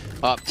prize.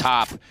 Up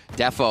top,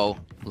 Defo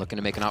looking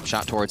to make an up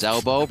shot towards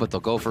elbow, but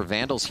they'll go for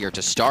Vandals here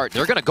to start.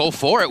 They're going to go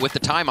for it with the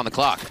time on the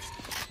clock.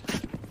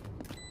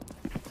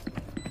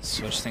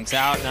 Switch things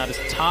out. Now it's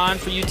Tan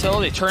for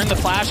utility. They turn the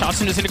flash.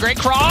 Asuna's in a great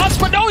cross,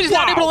 but no, he's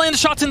not able to land the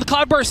shots in the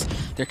cloudburst.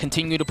 They're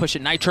continuing to push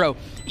it. Nitro.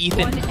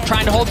 Ethan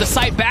trying to hold the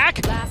site back.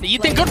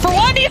 Ethan good for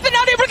one. Ethan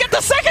not able to get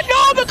the second.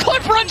 No, the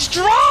clip runs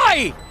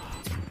dry.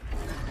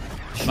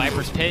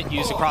 Viper's Pit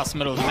used across the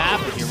middle of the map.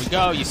 Here we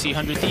go. You see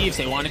 100 Thieves.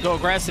 They want to go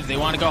aggressive. They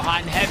want to go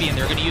hot and heavy, and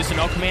they're going to use the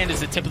no command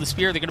as the tip of the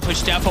spear. They're going to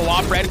push Defo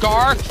off.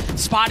 Redgar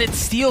spotted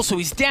Steel, so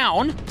he's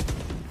down.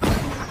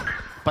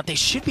 But they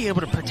should be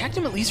able to protect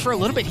him at least for a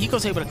little bit.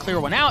 Hiko's able to clear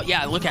one out.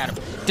 Yeah, look at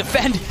him.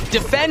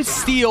 Defend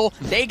Steel.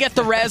 They get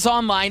the res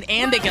online,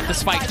 and they get the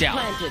spike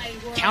down.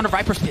 Counter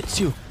Viper's Pit,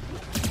 too.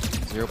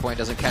 0 point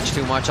doesn't catch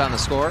too much on the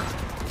score.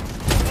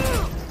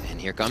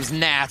 Here comes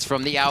Nats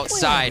from the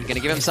outside. Gonna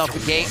give himself the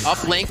gate,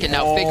 uplink, and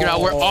now figure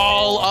out where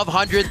all of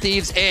 100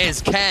 Thieves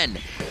is. Can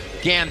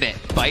Gambit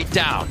bite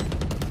down?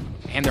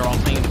 And they're all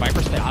playing in the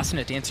Viper's Pit.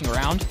 Asuna dancing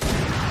around.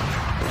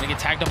 Gonna get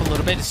tagged up a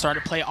little bit and start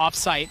to play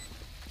off-site.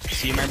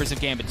 See members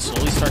of Gambit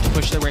slowly start to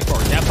push their way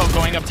forward. Defo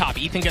going up top.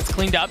 Ethan gets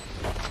cleaned up.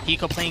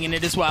 Hiko playing in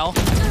it as well.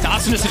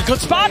 Asuna's in a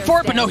good spot for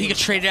it, but no, he gets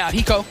traded out.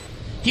 Hiko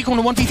in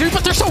a 1v3,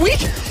 but they're so weak!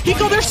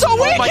 Hiko, they're so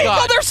weak!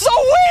 Hiko, they're so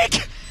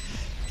weak!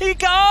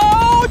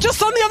 Hiko,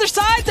 just on the other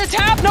side, the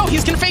tap. No,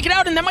 he's going to fake it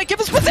out, and that might give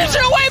his position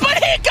away, but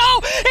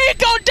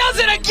Hiko does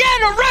it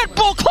again. A Red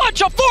Bull clutch,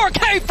 a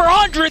 4K for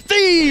 100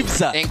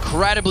 Thieves.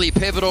 Incredibly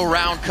pivotal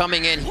round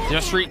coming in.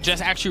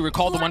 Just actually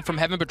recalled the one from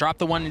Heaven, but dropped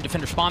the one in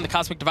Defender Spawn. The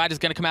Cosmic Divide is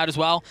going to come out as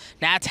well.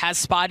 Nats has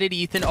spotted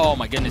Ethan. Oh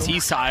my goodness,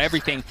 he saw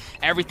everything.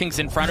 Everything's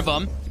in front of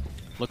him.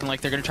 Looking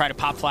like they're going to try to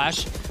pop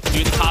flash.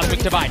 Do the Cosmic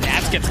Divide.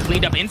 Nats gets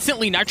cleaned up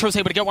instantly. Nitro's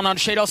able to get one on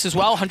Sheydos as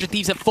well. 100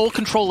 Thieves have full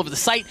control of the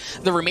site.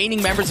 The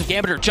remaining members of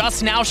Gambit are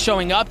just now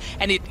showing up,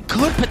 and it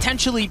could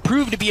potentially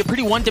prove to be a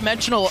pretty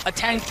one-dimensional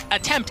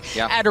attempt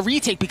at a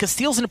retake, because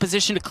Steel's in a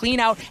position to clean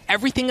out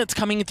everything that's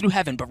coming in through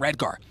Heaven, but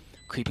Redgar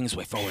creeping his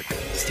way forward.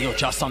 Steel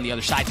just on the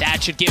other side.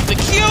 That should give the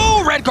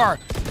cue! Redgar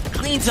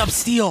cleans up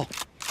Steel.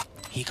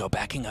 Hiko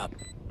backing up.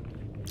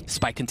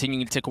 Spike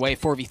continuing to tick away.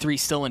 4v3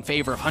 still in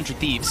favor of 100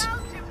 Thieves,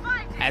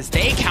 as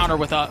they counter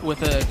with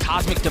a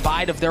Cosmic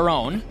Divide of their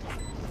own.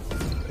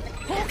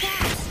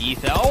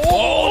 Ethan,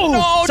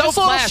 no, just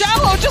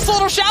a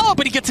little shallow,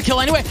 but he gets a kill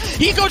anyway.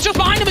 Hiko just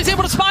behind him is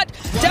able to spot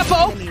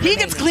Defo. He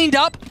gets cleaned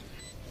up.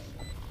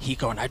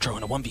 Hiko and Nitro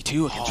in a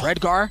 1v2 against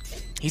Redgar.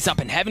 He's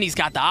up in Heaven, he's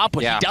got the op,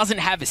 but he doesn't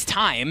have his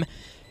time.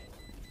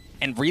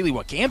 And really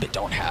what Gambit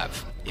don't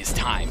have is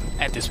time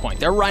at this point.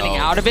 They're running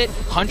out of it.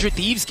 100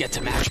 Thieves get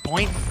to match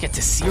point, get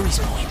to series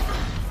point.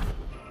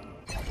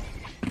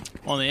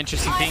 Well, the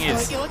interesting thing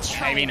is,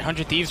 I mean,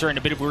 100 Thieves are in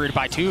a bit of a weird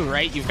buy too,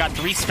 right? You've got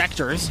 3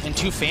 Spectres and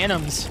 2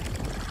 Phantoms.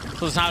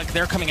 So it's not like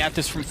they're coming at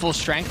this from full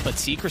strength, but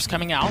Seeker's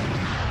coming out.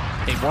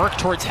 They work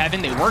towards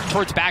Heaven, they work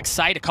towards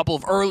backside. A couple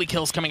of early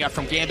kills coming out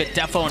from Gambit,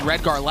 Defo, and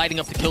Redgar lighting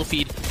up the kill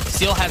feed.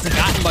 Steel hasn't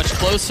gotten much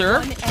closer.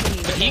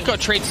 But Hiko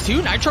trades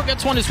 2, Nitro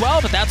gets 1 as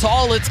well, but that's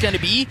all it's gonna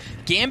be.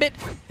 Gambit,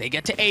 they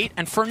get to 8,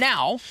 and for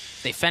now,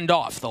 they fend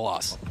off the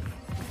loss.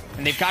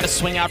 And they've got to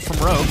swing out from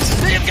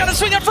Rogues. They've got to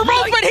swing out from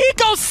Rogues, but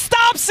Hiko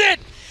stops it!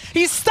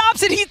 He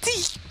stops it, he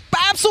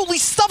absolutely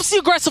stops the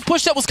aggressive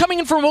push that was coming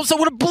in from Rogues that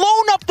would have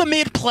blown up the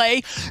mid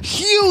play.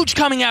 Huge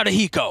coming out of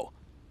Hiko.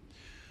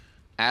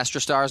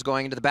 Astrostar's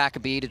going into the back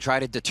of B to try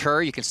to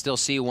deter. You can still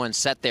see one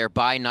set there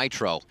by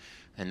Nitro.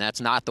 And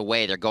that's not the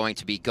way they're going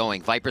to be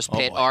going. Viper's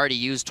Pit already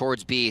used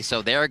towards B,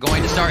 so they're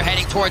going to start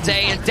heading towards A,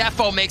 and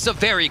Defo makes a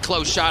very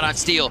close shot on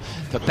Steel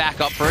to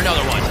back up for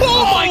another one.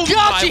 Oh my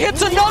gosh, he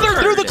hits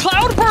another through the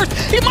cloud burst.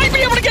 He might be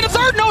able to get a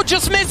third. No,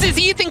 just misses.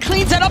 Ethan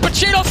cleans that up, but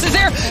Sheydos is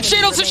there.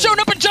 Sheydos has shown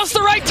up at just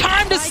the right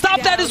time to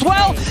stop that as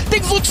well.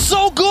 Things look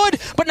so good,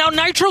 but now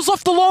Nitro's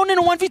left alone in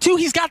a 1v2.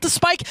 He's got the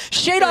spike.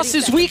 Sheydos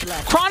is weak.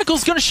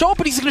 Chronicle's going to show up,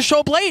 but he's going to show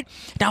up late.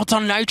 Now it's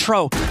on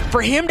Nitro.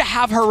 For him to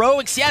have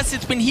heroics, yes,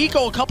 it's been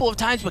Hiko a couple of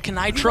times, but can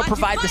Nitro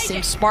provide the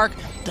same spark?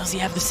 Does he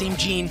have the same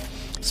gene?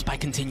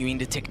 Spike continuing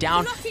to tick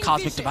down.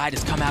 Cosmic Divide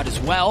has come out as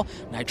well.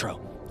 Nitro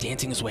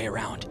dancing his way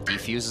around.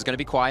 Defuse is going to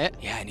be quiet.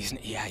 Yeah, and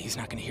he's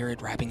not going to hear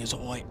it, wrapping his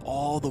way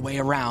all the way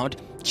around.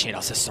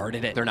 Sheydos has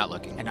started it. They're not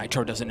looking. And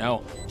Nitro doesn't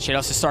know.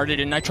 Sheydos has started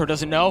it, and Nitro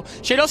doesn't know.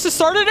 Sheydos has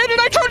started it, and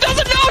Nitro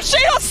doesn't know!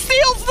 Sheydos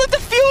steals the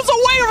defuse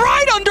away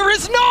right under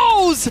his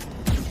nose!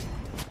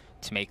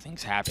 To make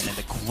things happen, and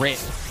the grit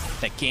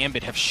that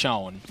Gambit have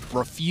shown,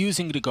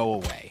 refusing to go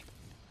away,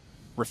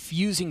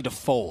 refusing to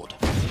fold.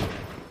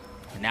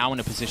 They're now in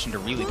a position to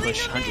really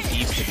push 100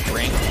 Thieves to the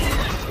brink.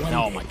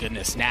 Oh my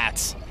goodness,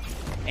 Nats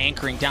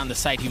anchoring down the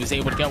site. He was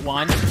able to get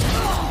 1,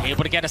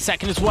 able to get a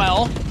second as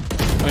well.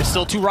 There's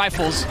still 2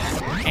 rifles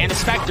and a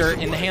Spectre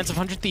in the hands of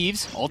 100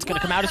 Thieves. Ult's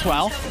gonna come out as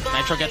well.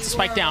 Nitro gets the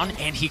spike down,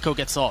 and Hiko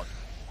gets ult.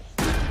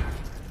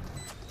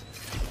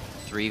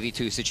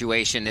 3v2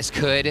 situation. This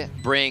could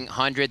bring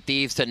 100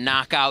 Thieves to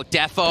knock out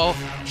Defo.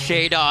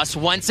 Sheydos,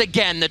 once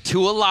again, the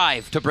 2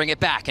 alive to bring it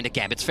back into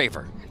Gambit's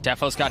favor.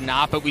 Defo's got an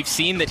op, but we've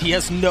seen that he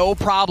has no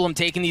problem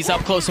taking these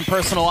up close and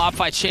personal op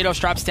fights. Sheydos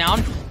drops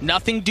down,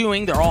 nothing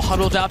doing. They're all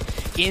huddled up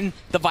in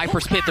the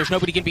Viper's Pit. There's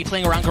nobody going to be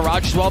playing around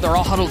Garage as well. They're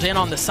all huddled in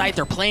on the site.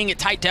 They're playing it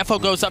tight. Defo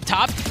goes up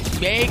top.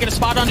 May get a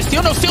spot on his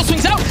Steel. No, Steel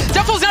swings out.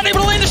 Defo's not able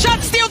to land the shot.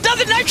 Steel